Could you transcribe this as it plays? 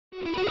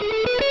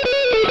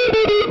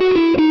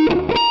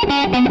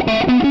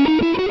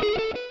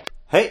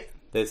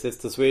this is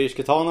the Swedish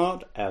Guitar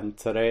Nerd, and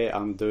today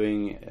I'm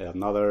doing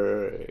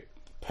another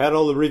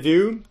pedal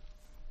review.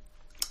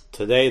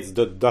 Today it's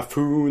the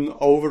Daphon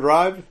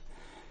Overdrive.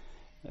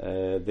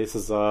 This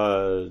is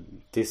a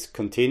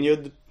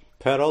discontinued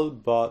pedal,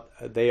 but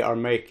they are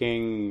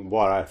making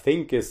what I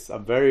think is a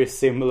very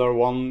similar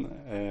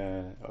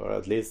one, or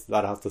at least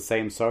that has the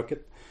same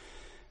circuit.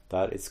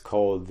 That is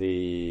called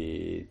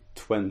the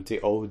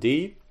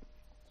 20OD.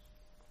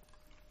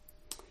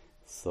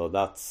 So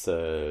that's,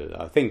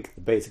 I think,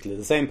 basically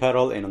the same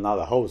pedal in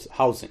another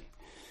housing.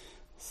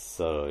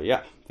 So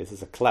yeah, this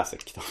is a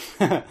classic.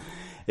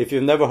 If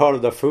you've never heard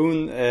of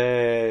Daphon,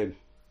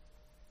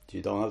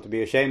 you don't have to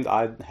be ashamed.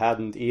 I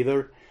hadn't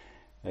either.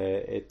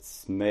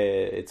 It's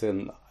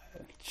a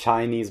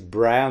Chinese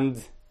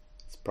brand.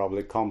 It's probably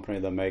a company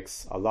that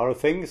makes a lot of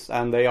things,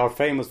 and they are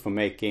famous for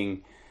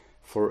making,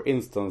 for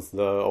instance,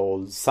 the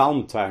old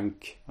sound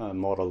tank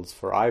models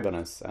for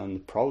Ibanez,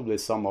 and probably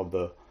some of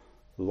the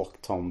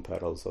lock tom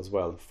pedals as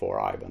well for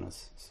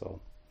Ibanez. So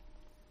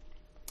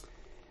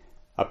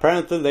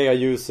apparently they are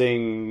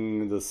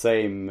using the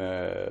same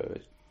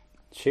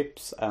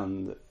chips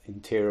and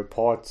interior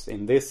parts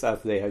in this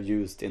as they have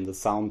used in the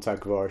sound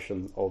tank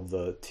version of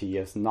the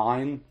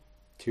TS9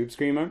 Tube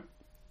Screamer.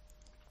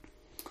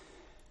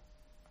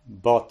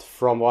 But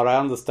from what I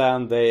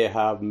understand, they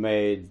have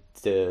made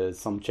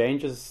some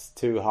changes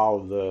to how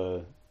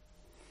the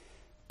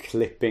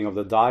clipping of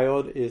the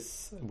diode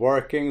is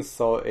working,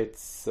 so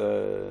it's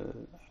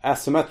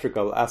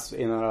asymmetrical as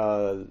in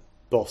a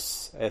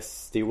Boss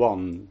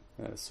SD1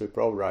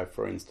 Super Overdrive,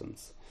 for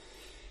instance.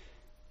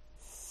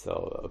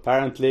 So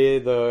apparently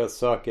the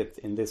circuit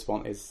in this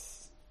one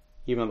is,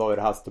 even though it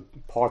has the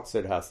parts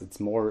it has, it's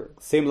more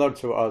similar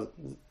to a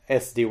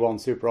SD1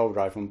 Super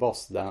Overdrive from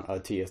Boss than a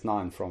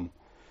TS9 from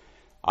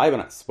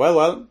Ibanez.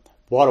 Well,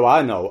 what do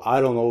I know? I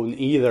don't own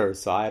either,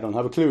 so I don't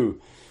have a clue.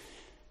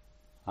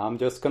 I'm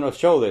just gonna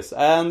show this,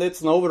 and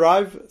it's an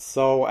overdrive.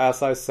 So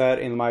as I said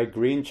in my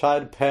Green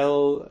Child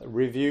pedal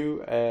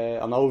review,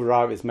 an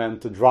overdrive is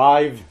meant to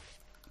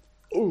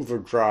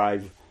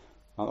overdrive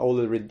an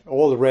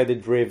already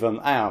driven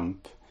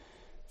amp.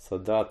 So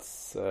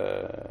that's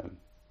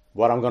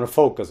what I'm gonna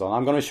focus on.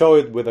 I'm gonna show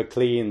it with a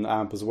clean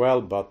amp as well,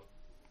 but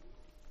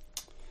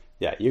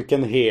yeah, you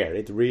can hear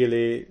it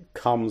really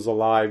comes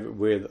alive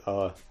with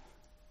a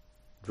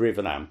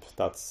driven amp.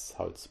 That's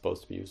how it's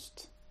supposed to be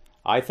used,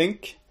 I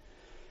think.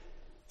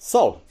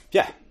 So,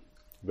 yeah,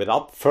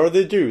 without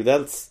further ado,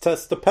 let's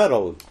test the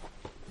pedal.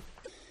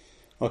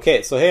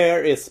 Okay, so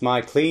here is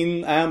my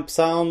clean amp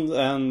sound,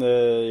 and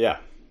yeah,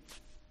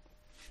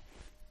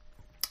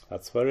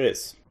 that's what it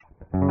is.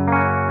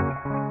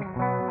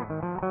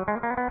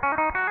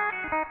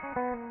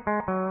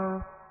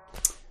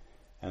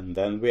 And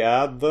then we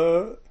add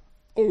the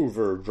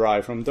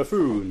overdrive from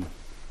Daphon.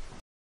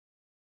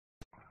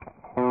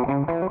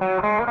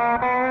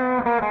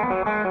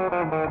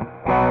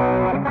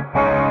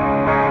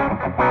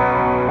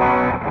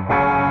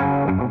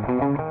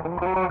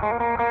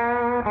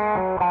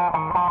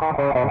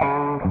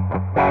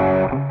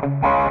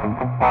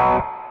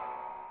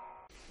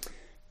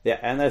 Yeah,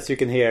 and as you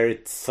can hear,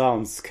 it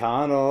sounds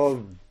kind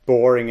of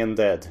boring and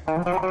dead.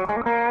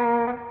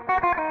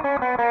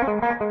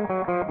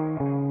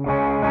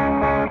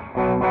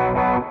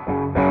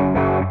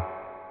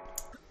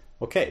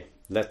 Okay,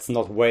 let's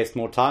not waste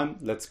more time.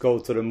 Let's go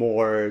to the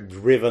more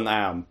driven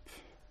amp.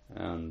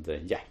 And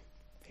yeah,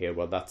 hear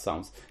what that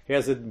sounds.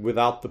 Here's it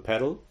without the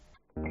pedal.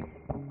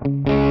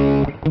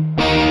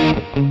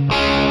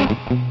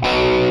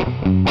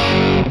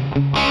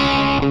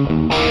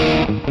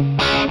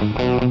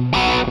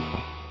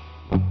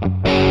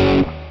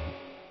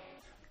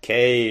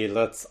 Okay,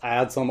 let's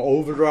add some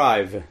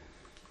overdrive.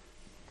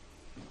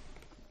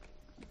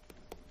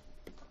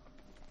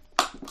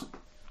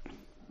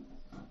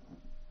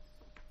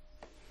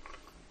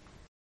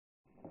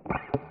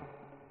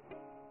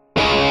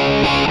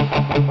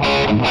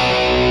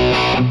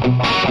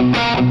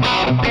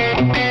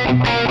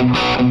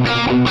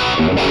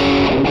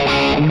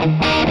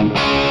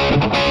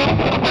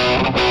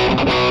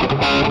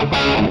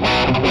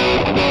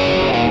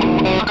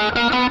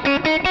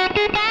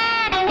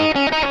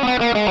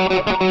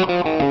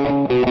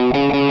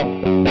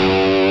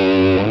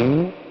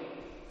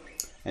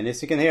 And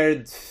as you can hear,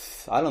 it,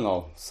 I don't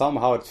know,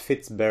 somehow it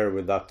fits better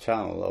with that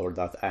channel or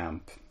that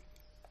amp.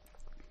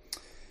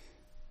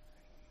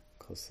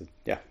 Because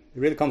yeah, it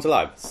really comes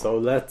alive. So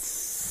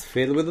let's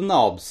fiddle with the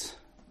knobs.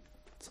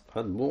 Let's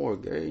add more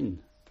gain.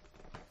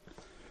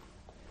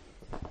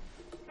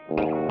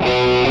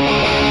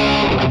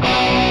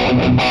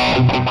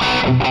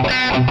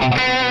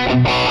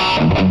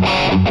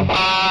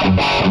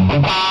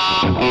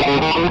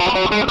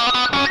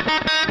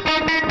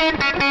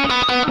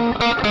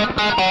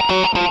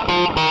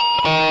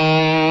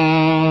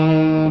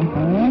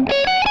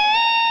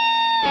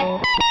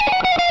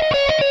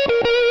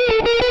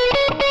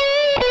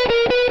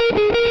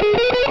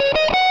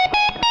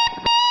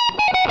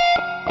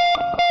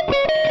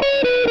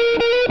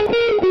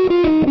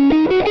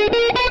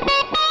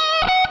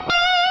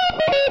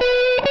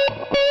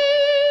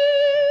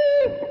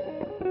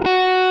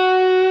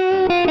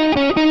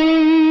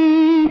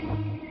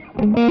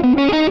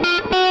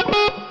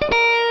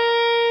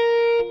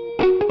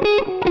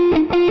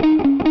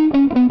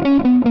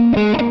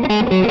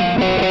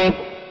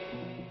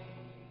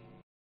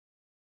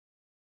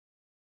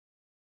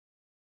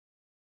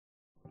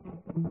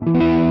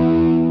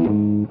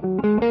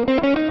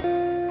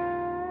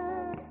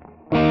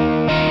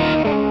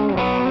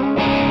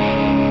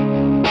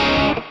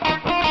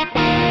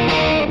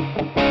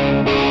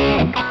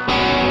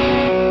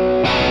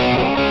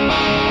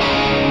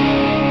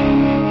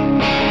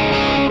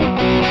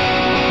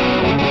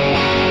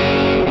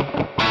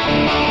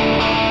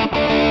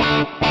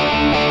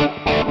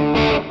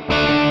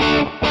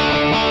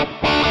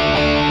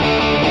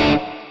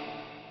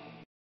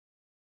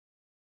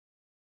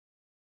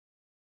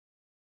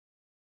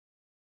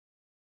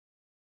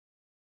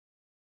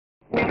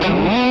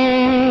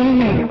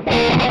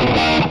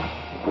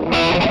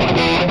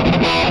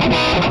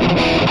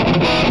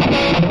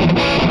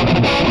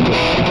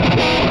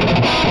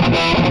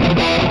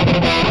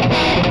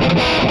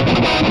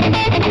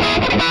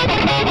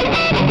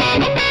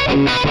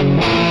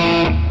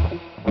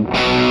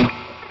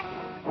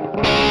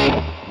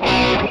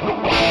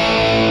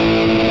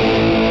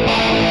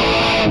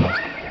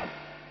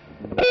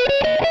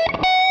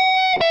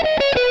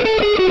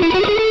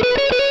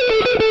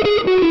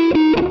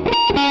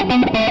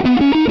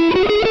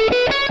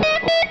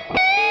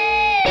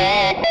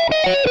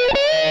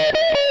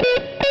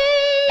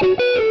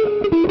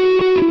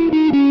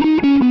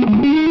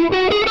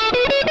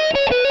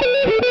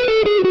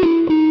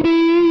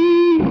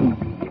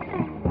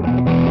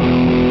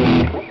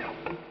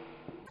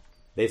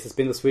 This has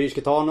been the Swedish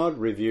Guitar Nerd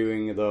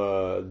reviewing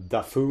the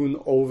Daphon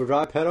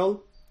Overdrive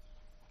pedal.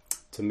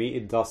 To me,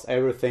 it does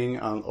everything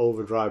an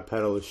overdrive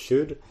pedal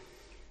should.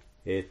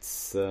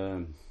 It's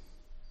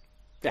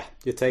yeah,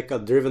 you take a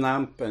driven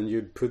amp and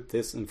you put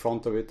this in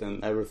front of it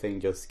and everything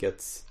just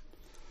gets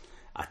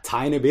a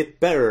tiny bit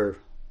better.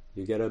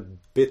 You get a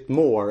bit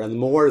more, and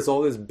more is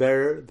always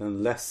better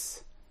than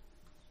less.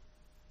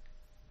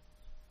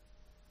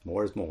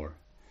 More is more.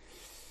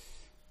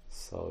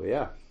 So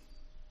yeah,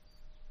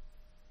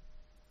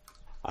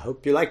 I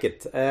hope you like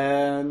it.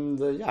 And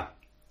yeah,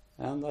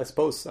 and I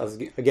suppose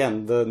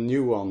again the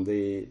new one,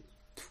 the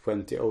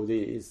 20 OD,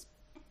 is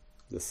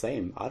the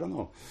same. I don't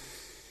know.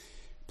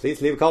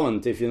 Please leave a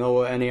comment if you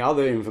know any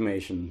other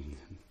information,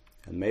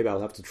 and maybe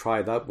I'll have to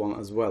try that one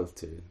as well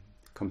to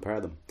compare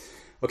them.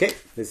 Okay,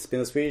 this has been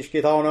a Swedish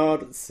Guitar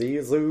Nerd. See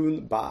you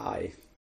soon. Bye.